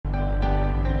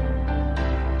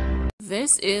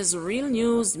This is Real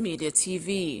News Media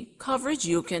TV, coverage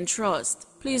you can trust.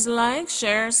 Please like,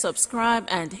 share, subscribe,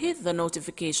 and hit the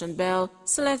notification bell.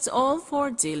 Select all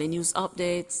for daily news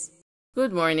updates.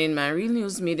 Good morning, my Real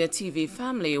News Media TV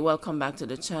family. Welcome back to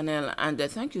the channel, and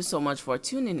thank you so much for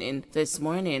tuning in this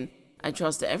morning. I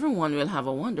trust everyone will have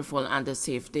a wonderful and a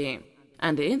safe day.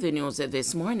 And in the news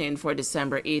this morning for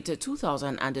December 8,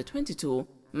 2022,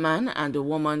 man and a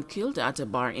woman killed at a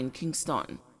bar in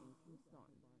Kingston.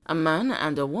 A man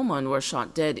and a woman were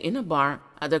shot dead in a bar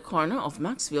at the corner of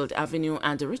Maxfield Avenue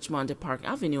and Richmond Park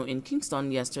Avenue in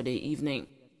Kingston yesterday evening.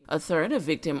 A third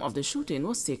victim of the shooting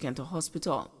was taken to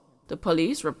hospital. The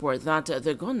police report that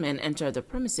the gunmen entered the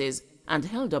premises and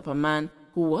held up a man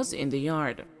who was in the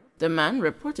yard. The man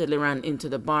reportedly ran into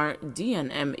the bar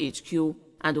RNM HQ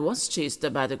and was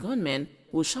chased by the gunmen,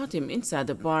 who shot him inside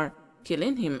the bar,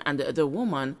 killing him and the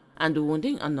woman and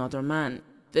wounding another man.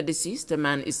 The deceased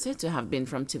man is said to have been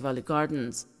from Tivoli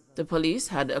Gardens. The police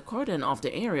had a cordon off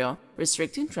the area,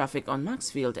 restricting traffic on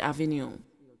Maxfield Avenue.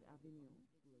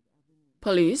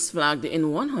 Police flagged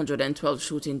in 112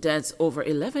 shooting deaths over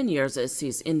 11 years,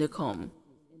 says Indicom.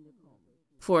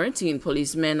 14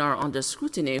 policemen are under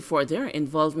scrutiny for their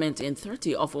involvement in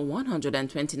 30 of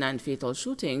 129 fatal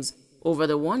shootings over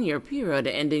the one-year period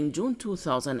ending June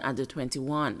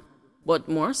 2021. But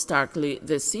more starkly,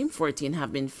 the same 14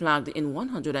 have been flagged in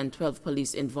 112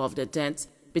 police-involved deaths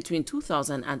between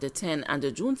 2010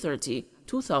 and June 30,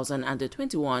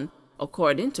 2021,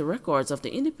 according to records of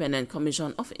the Independent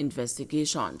Commission of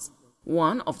Investigations.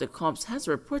 One of the cops has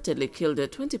reportedly killed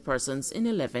 20 persons in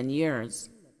 11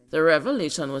 years. The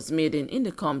revelation was made in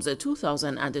Indicom's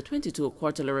 2022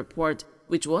 quarterly report,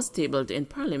 which was tabled in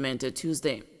Parliament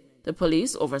Tuesday. The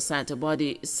police oversight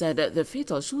body said the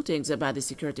fatal shootings by the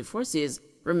security forces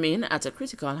remain at a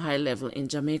critical high level in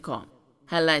Jamaica.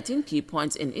 Highlighting key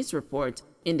points in its report,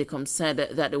 Indicom said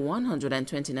that the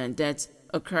 129 deaths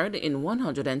occurred in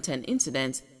 110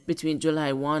 incidents between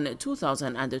July 1,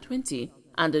 2020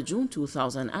 and June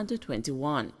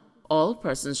 2021. All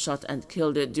persons shot and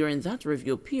killed during that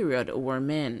review period were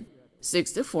men.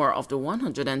 64 of the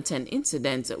 110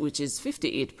 incidents, which is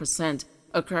 58%,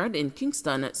 occurred in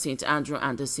Kingston, St. Andrew,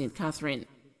 and St. Catherine.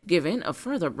 Giving a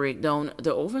further breakdown,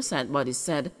 the oversight body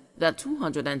said that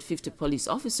 250 police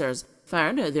officers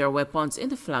fired their weapons in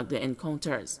the flagged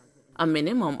encounters. A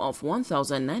minimum of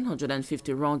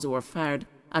 1,950 rounds were fired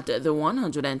at the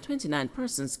 129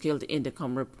 persons killed,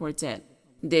 Indicom reported.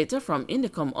 Data from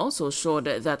Indicom also showed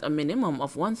that a minimum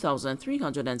of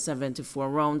 1,374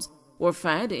 rounds were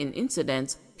fired in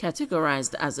incidents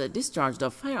categorized as a discharged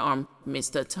of firearm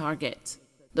missed a target.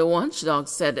 The watchdog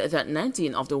said that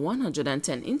 19 of the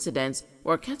 110 incidents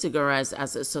were categorized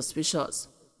as suspicious.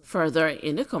 Further,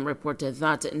 Indicom reported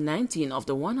that 19 of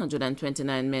the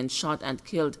 129 men shot and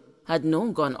killed had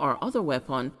no gun or other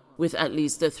weapon, with at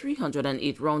least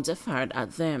 308 rounds fired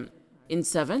at them. In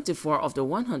 74 of the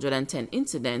 110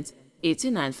 incidents,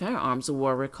 89 firearms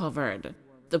were recovered.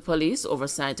 The police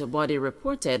oversight body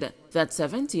reported that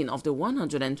 17 of the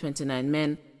 129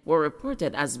 men were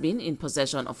reported as being in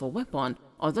possession of a weapon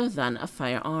other than a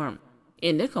firearm.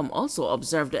 Indicom also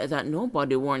observed that no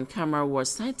body-worn camera was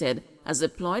sighted as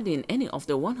deployed in any of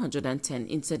the 110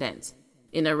 incidents.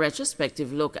 In a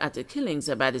retrospective look at the killings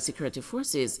by the security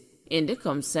forces,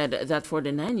 Indicom said that for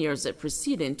the 9 years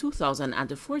preceding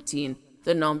 2014,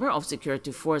 the number of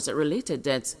security force-related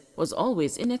deaths was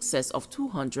always in excess of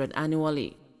 200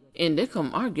 annually.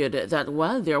 Indicom argued that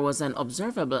while there was an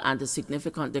observable and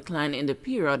significant decline in the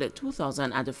period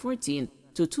 2014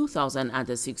 to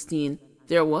 2016,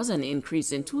 there was an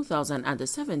increase in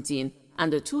 2017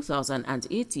 and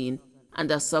 2018,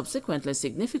 and a subsequently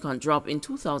significant drop in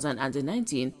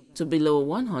 2019 to below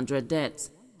 100 deaths.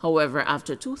 However,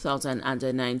 after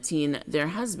 2019, there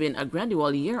has been a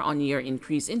gradual year-on-year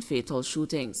increase in fatal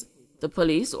shootings. The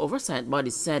police oversight body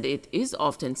said it is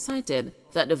often cited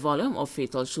that the volume of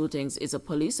fatal shootings is a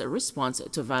police response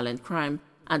to violent crime,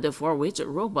 and for which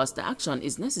robust action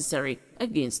is necessary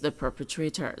against the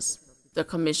perpetrators. The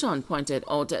Commission pointed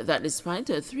out that despite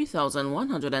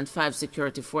 3,105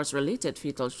 security force-related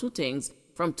fatal shootings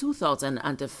from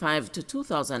 2005 to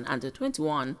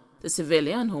 2021, the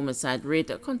civilian homicide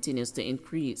rate continues to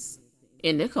increase.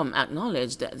 Indicom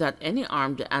acknowledged that any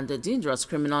armed and dangerous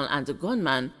criminal and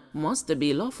gunman must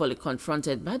be lawfully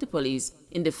confronted by the police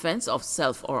in defense of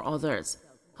self or others.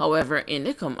 However,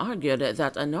 Indicom argued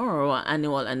that a narrow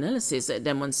annual analysis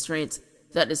demonstrates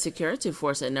that the security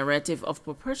force narrative of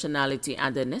proportionality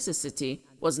and necessity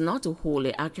was not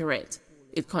wholly accurate.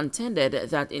 It contended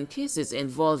that in cases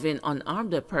involving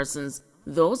unarmed persons,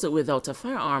 those without a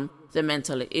firearm, the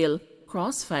mentally ill,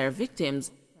 crossfire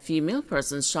victims, female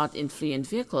persons shot in fleeing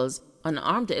vehicles,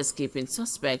 unarmed escaping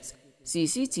suspects,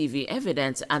 CCTV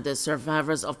evidence, and the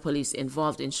survivors of police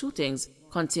involved in shootings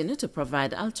continue to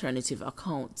provide alternative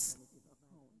accounts.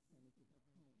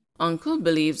 Uncle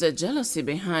believes the jealousy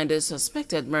behind a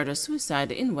suspected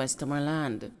murder-suicide in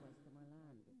Westmoreland.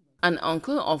 An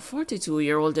uncle of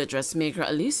 42-year-old dressmaker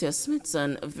Alicia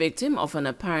Smithson, victim of an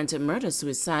apparent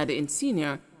murder-suicide in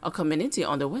Senior, a community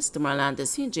on the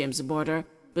Westmoreland-St. James border,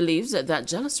 believes that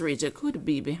jealous rage could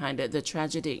be behind the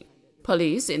tragedy.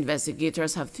 Police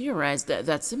investigators have theorized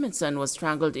that Smithson was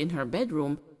strangled in her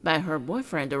bedroom by her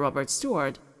boyfriend Robert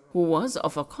Stewart, who was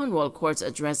of a Cornwall Courts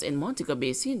address in Montego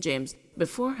Bay, St. James,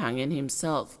 before hanging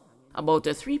himself. About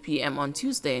 3 p.m. on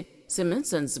Tuesday,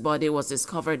 Smithson's body was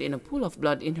discovered in a pool of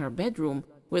blood in her bedroom,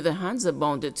 with the hands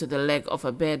bound to the leg of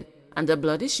a bed and a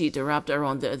bloody sheet wrapped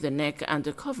around the neck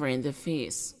and covering the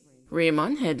face.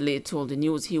 Raymond Headley told the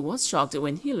news he was shocked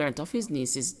when he learned of his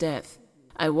niece's death.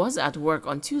 "I was at work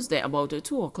on Tuesday about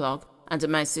 2 o'clock, and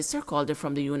my sister called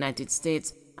from the United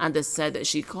States and said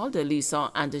she called Lisa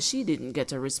and she didn't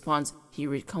get a response," he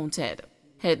recounted.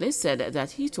 Headley said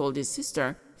that he told his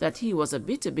sister that he was a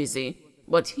bit busy,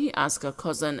 but he asked a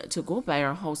cousin to go by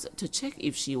her house to check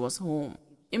if she was home.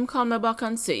 "Him call me back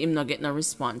and say him not get no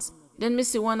response. Then me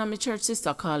see one of my church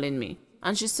sister calling me,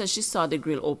 and she said she saw the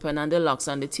grill open and the locks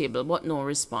on the table, but no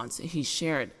response," he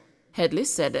shared. Headley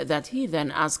said that he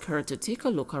then asked her to take a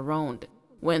look around.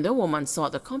 When the woman saw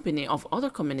the company of other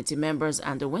community members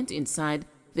and went inside,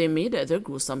 they made the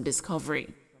gruesome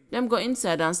discovery. "Them go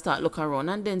inside and start look around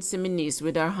and then see me niece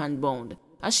with her hand bound,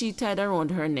 as she tied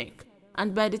around her neck.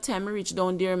 And by the time I reach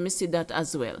down there, me see that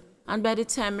as well. And by the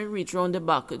time I reach round the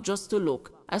back just to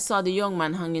look, I saw the young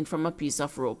man hanging from a piece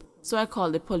of rope, so I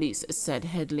called the police," said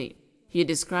Headley. He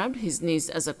described his niece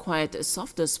as a quiet,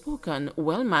 soft-spoken,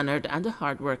 well-mannered and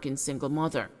hard-working single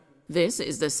mother. This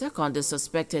is the second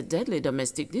suspected deadly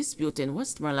domestic dispute in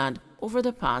Westmoreland over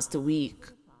the past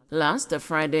week. Last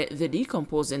Friday, the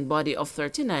decomposing body of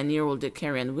 39-year-old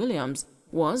Karen Williams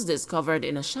was discovered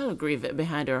in a shallow grave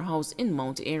behind her house in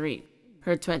Mount Airy.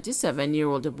 Her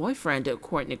 27-year-old boyfriend,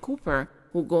 Courtney Cooper,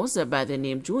 who goes by the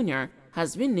name Junior,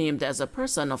 has been named as a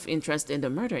person of interest in the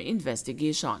murder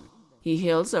investigation. He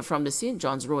hails from the St.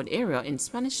 John's Road area in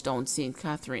Spanish Town, St.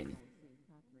 Catherine.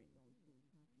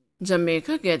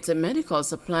 Jamaica gets medical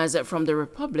supplies from the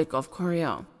Republic of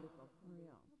Korea.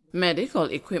 Medical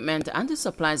equipment and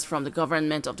supplies from the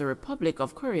government of the Republic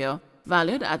of Korea,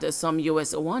 valued at some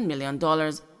US $1 million,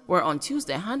 were on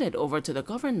Tuesday handed over to the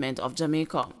government of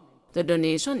Jamaica. The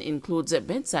donation includes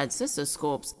bedside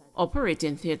stethoscopes,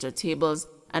 operating theater tables,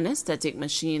 anesthetic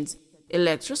machines,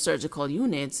 electrosurgical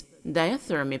units,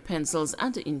 diathermy pencils,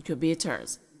 and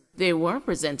incubators. They were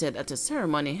presented at a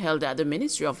ceremony held at the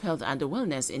Ministry of Health and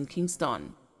Wellness in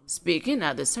Kingston. Speaking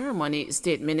at the ceremony,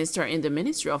 State Minister in the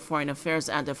Ministry of Foreign Affairs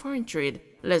and Foreign Trade,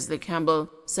 Leslie Campbell,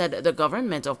 said the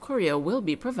government of Korea will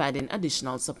be providing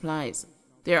additional supplies.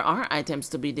 There are items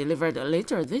to be delivered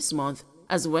later this month,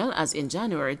 as well as in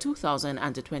January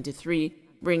 2023,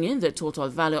 bringing the total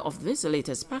value of this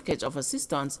latest package of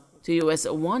assistance to US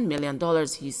 $1 million,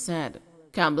 he said.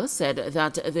 Campbell said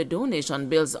that the donation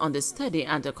builds on the steady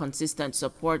and consistent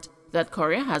support that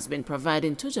Korea has been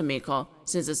providing to Jamaica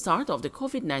since the start of the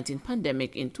COVID-19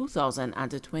 pandemic in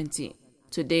 2020.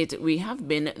 To date, we have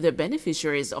been the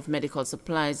beneficiaries of medical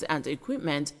supplies and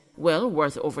equipment well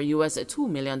worth over US $2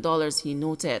 million, he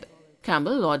noted.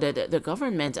 Campbell lauded the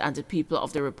government and the people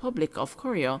of the Republic of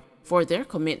Korea for their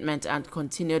commitment and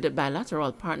continued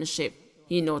bilateral partnership.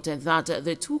 He noted that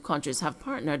the two countries have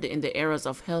partnered in the areas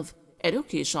of health,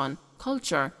 education,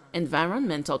 culture,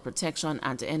 environmental protection,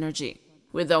 and energy.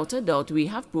 Without a doubt, we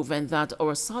have proven that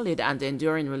our solid and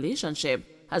enduring relationship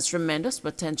has tremendous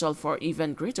potential for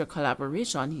even greater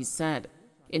collaboration, he said.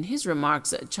 In his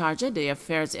remarks, Chargé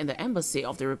d'Affaires in the Embassy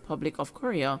of the Republic of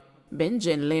Korea,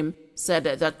 Benjin Lim, said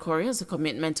that Korea's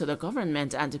commitment to the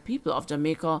government and the people of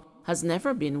Jamaica has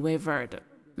never been wavered.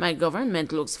 "My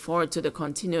government looks forward to the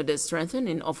continued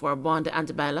strengthening of our bond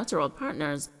and bilateral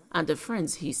partners and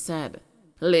friends," he said.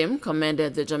 Lim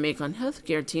commended the Jamaican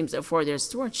healthcare teams for their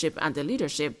stewardship and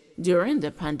leadership during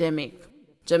the pandemic.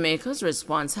 Jamaica's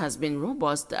response has been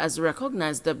robust, as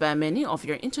recognized by many of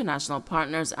your international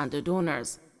partners and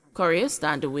donors. Korea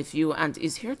stands with you and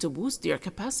is here to boost your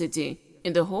capacity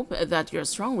in the hope that your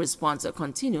strong response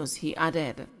continues, he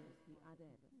added.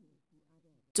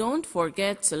 Don't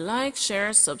forget to like,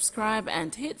 share, subscribe,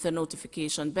 and hit the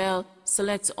notification bell.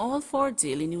 Select all for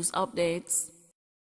daily news updates.